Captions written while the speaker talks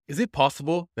Is it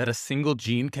possible that a single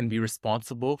gene can be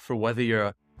responsible for whether you're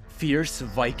a fierce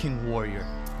Viking warrior,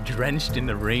 drenched in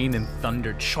the rain and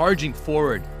thunder, charging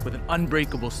forward with an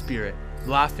unbreakable spirit,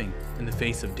 laughing in the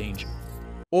face of danger?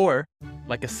 Or,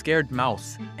 like a scared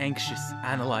mouse, anxious,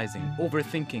 analyzing,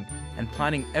 overthinking, and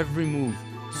planning every move,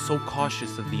 so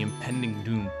cautious of the impending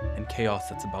doom and chaos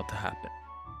that's about to happen?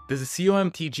 Does the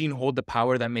COMT gene hold the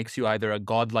power that makes you either a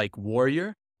godlike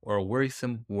warrior or a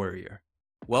worrisome worrier?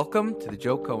 Welcome to The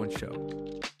Joe Cohen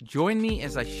Show. Join me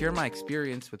as I share my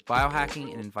experience with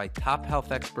biohacking and invite top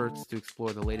health experts to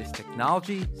explore the latest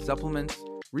technology, supplements,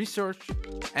 research,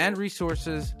 and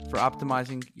resources for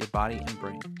optimizing your body and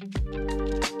brain.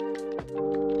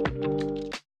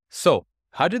 So,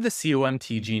 how did the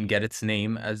COMT gene get its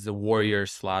name as the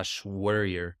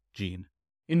warrior/worrier gene?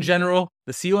 In general,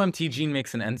 the COMT gene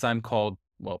makes an enzyme called,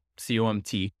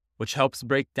 COMT, which helps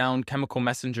break down chemical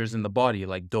messengers in the body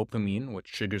like dopamine,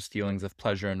 which triggers feelings of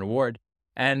pleasure and reward,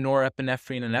 and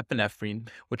norepinephrine and epinephrine,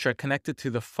 which are connected to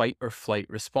the fight or flight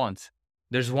response.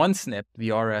 There's one SNP, the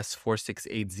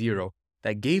RS4680,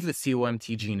 that gave the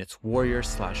COMT gene its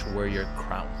warrior/worrier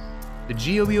crown. The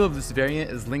G allele of this variant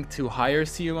is linked to higher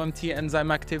COMT enzyme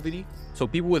activity, so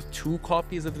people with 2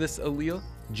 copies of this allele,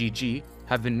 GG,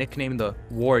 have been nicknamed the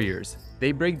warriors.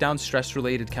 They break down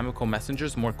stress-related chemical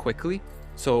messengers more quickly,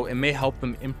 so it may help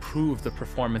them improve the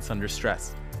performance under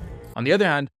stress. On the other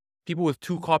hand, people with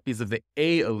 2 copies of the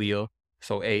A allele,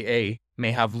 so AA,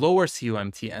 may have lower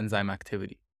COMT enzyme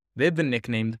activity. They've been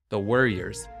nicknamed the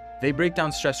worriers. They break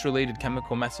down stress-related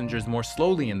chemical messengers more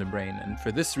slowly in the brain, and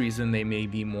for this reason, they may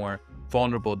be more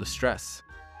vulnerable to stress.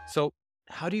 So,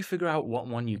 how do you figure out what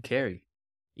one you carry?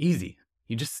 Easy.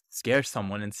 You just scare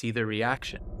someone and see their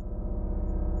reaction.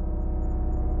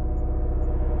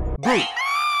 Boom!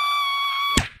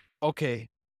 Okay,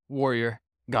 warrior,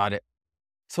 got it.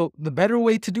 So the better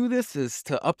way to do this is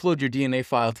to upload your DNA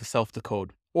file to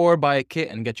Self-Decode, or buy a kit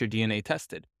and get your DNA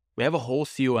tested. We have a whole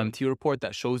COMT report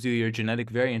that shows you your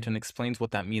genetic variant and explains what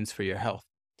that means for your health.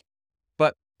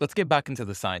 But let's get back into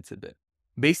the science a bit.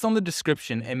 Based on the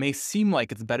description, it may seem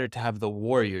like it's better to have the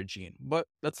warrior gene, but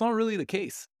that's not really the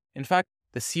case. In fact,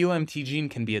 the COMT gene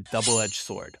can be a double-edged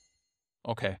sword.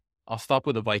 Okay, I'll stop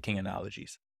with the Viking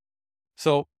analogies.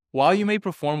 So, while you may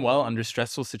perform well under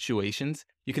stressful situations,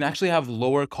 you can actually have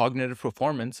lower cognitive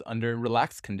performance under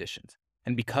relaxed conditions.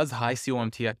 And because high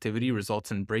COMT activity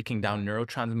results in breaking down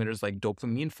neurotransmitters like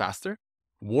dopamine faster,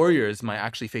 warriors might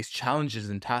actually face challenges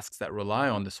in tasks that rely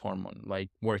on this hormone, like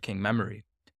working memory.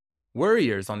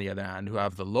 Worriers, on the other hand, who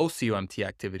have the low COMT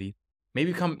activity, may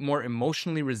become more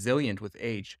emotionally resilient with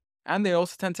age, and they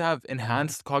also tend to have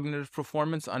enhanced cognitive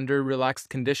performance under relaxed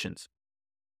conditions.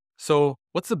 So,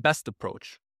 what's the best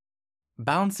approach?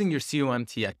 Balancing your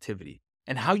COMT activity.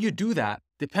 And how you do that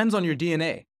depends on your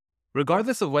DNA.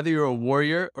 Regardless of whether you're a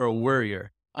warrior or a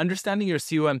worrier, understanding your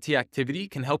COMT activity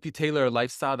can help you tailor a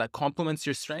lifestyle that complements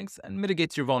your strengths and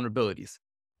mitigates your vulnerabilities.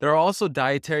 There are also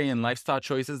dietary and lifestyle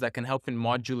choices that can help in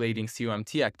modulating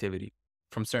COMT activity.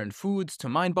 From certain foods to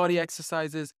mind-body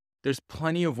exercises, there's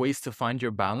plenty of ways to find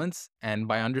your balance, and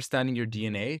by understanding your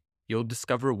DNA, you'll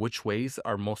discover which ways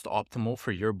are most optimal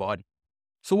for your body.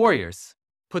 So warriors,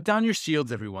 put down your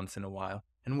shields every once in a while,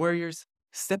 and warriors,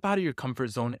 step out of your comfort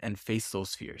zone and face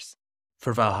those fears.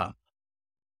 For Valhalla.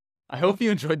 I hope you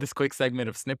enjoyed this quick segment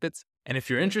of snippets, and if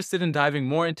you're interested in diving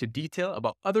more into detail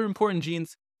about other important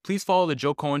genes, please follow The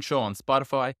Joe Cohen Show on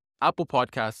Spotify, Apple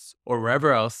Podcasts, or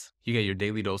wherever else you get your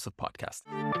daily dose of podcasts.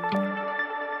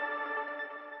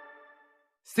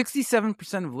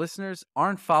 67% of listeners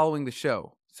aren't following the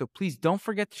show, so please don't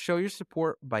forget to show your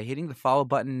support by hitting the follow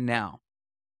button now.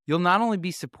 You'll not only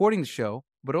be supporting the show,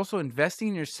 but also investing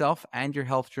in yourself and your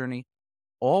health journey,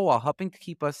 all while helping to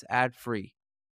keep us ad-free.